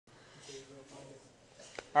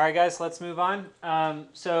All right, guys, let's move on.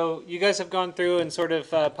 So you guys have gone through and sort of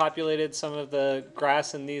populated some of the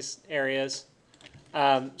grass in these areas.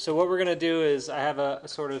 So what we're going to do is I have a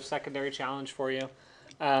sort of secondary challenge for you.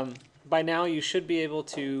 By now you should be able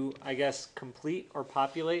to, I guess, complete or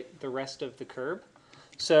populate the rest of the curb.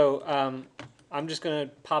 So I'm just going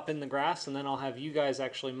to pop in the grass and then I'll have you guys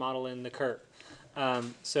actually model in the curb.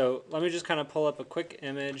 So let me just kind of pull up a quick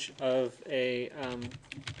image of a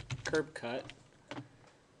curb cut.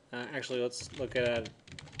 Actually, let's look at a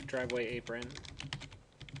driveway apron.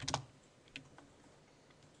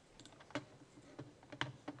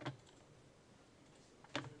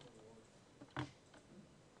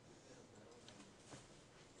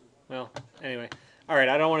 Well, anyway. All right,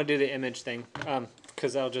 I don't want to do the image thing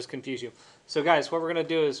because that'll just confuse you. So guys, what we're going to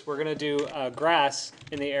do is we're going to do grass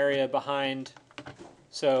in the area behind.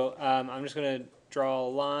 So I'm just going to draw a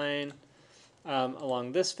line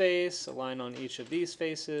along this face, a line on each of these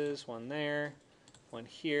faces, one there, one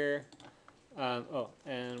here,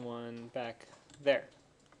 and one back there.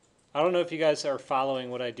 I don't know if you guys are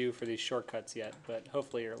following what I do for these shortcuts yet, but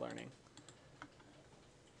hopefully you're learning.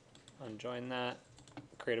 Unjoin that,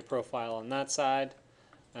 create a profile on that side.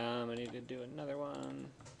 I need to do another one.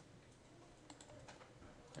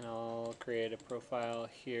 And I'll create a profile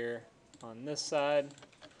here on this side.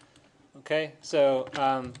 Okay, so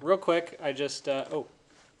real quick, I just,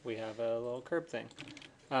 we have a little curb thing.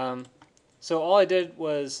 So all I did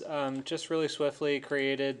was just really swiftly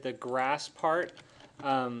created the grass part,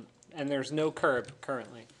 and there's no curb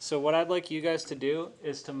currently. So what I'd like you guys to do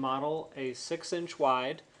is to model a 6-inch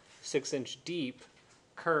wide, 6-inch deep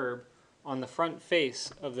curb on the front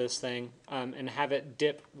face of this thing and have it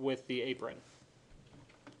dip with the apron.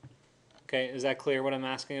 Okay, is that clear what I'm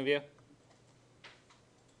asking of you?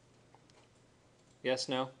 Yes,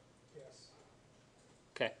 no? Yes.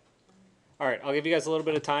 Okay. All right, I'll give you guys a little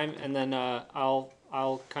bit of time, and then I'll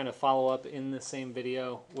kind of follow up in the same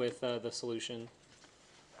video with the solution.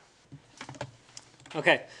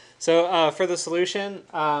 Okay, so for the solution,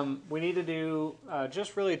 we need to do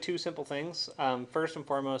just really two simple things. First and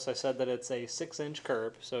foremost, I said that it's a 6-inch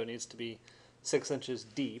curb, so it needs to be 6 inches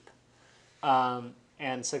deep and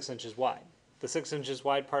 6 inches wide. The 6 inches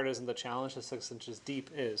wide part isn't the challenge, the 6 inches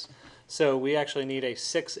deep is. So we actually need a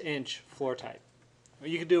 6-inch floor type.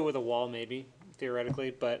 You could do it with a wall maybe,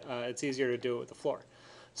 theoretically, but it's easier to do it with the floor.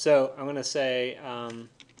 So I'm going to say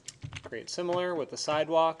create similar with the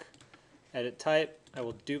sidewalk, edit type. I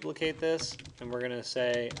will duplicate this, and we're going to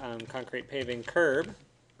say concrete paving curb.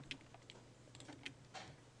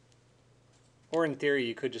 Or in theory,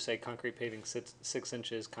 you could just say concrete paving 6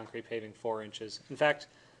 inches, concrete paving 4 inches. In fact,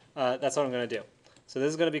 that's what I'm going to do. So this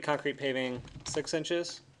is going to be concrete paving 6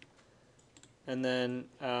 inches, and then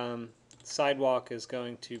sidewalk is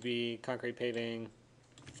going to be concrete paving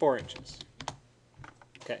 4 inches.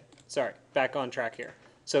 Okay, sorry, back on track here.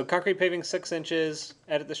 So concrete paving 6 inches,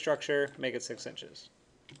 edit the structure, make it 6 inches.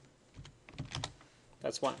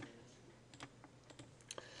 That's one.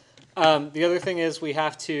 The other thing is we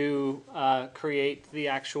have to create the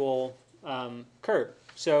actual curb.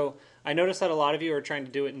 So I noticed that a lot of you are trying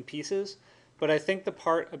to do it in pieces, but I think the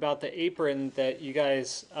part about the apron that you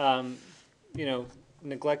guys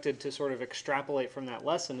neglected to sort of extrapolate from that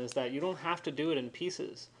lesson is that you don't have to do it in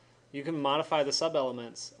pieces. You can modify the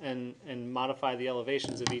sub-elements and modify the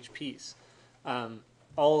elevations of each piece,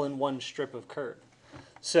 all in one strip of curb.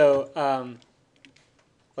 So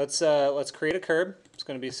let's create a curb. It's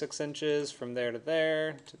going to be 6 inches from there to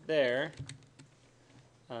there to there.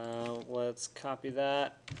 Let's copy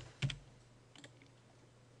that.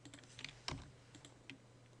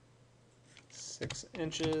 Six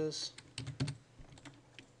inches.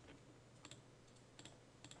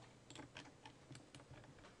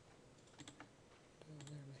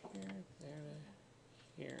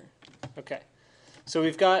 Here. Okay, so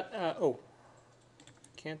we've got,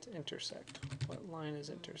 can't intersect. What line is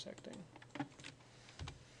intersecting?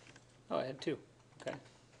 Oh, I had two. Okay.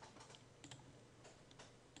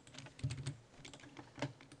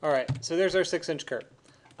 All right, so there's our 6-inch curb,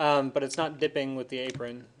 but it's not dipping with the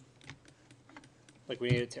apron like we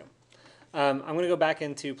need it to. I'm going to go back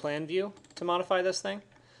into plan view to modify this thing.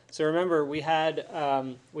 So remember, we had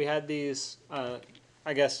these,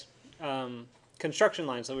 construction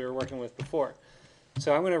lines that we were working with before.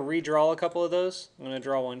 So I'm going to redraw a couple of those. I'm going to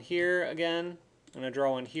draw one here again. I'm going to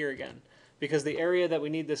draw one here again. Because the area that we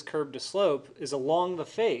need this curb to slope is along the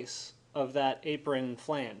face of that apron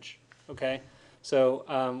flange. Okay? So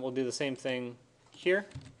we'll do the same thing here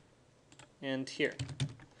and here.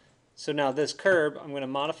 So now this curb, I'm going to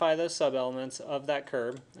modify those sub-elements of that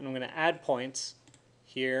curb, and I'm going to add points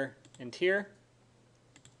here and here,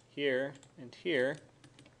 here, and here.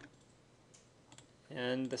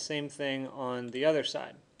 And the same thing on the other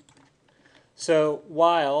side. So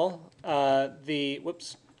while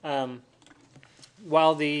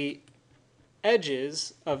while the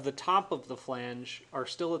edges of the top of the flange are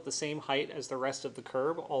still at the same height as the rest of the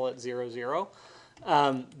curb, all at 0, 0,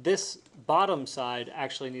 this bottom side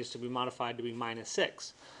actually needs to be modified to be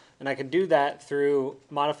 -6. And I can do that through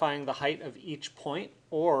modifying the height of each point,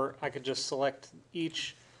 or I could just select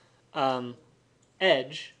each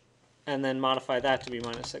edge and then modify that to be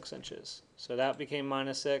 -6 inches. So that became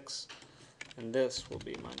 -6, and this will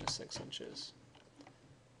be -6 inches.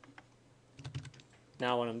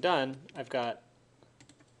 Now when I'm done, I've got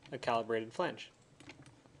a calibrated flange.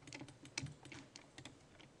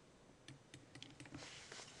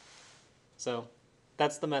 So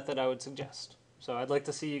that's the method I would suggest. So I'd like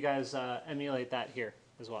to see you guys emulate that here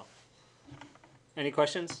as well. Any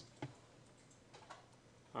questions?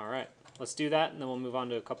 All right, let's do that, and then we'll move on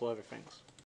to a couple other things.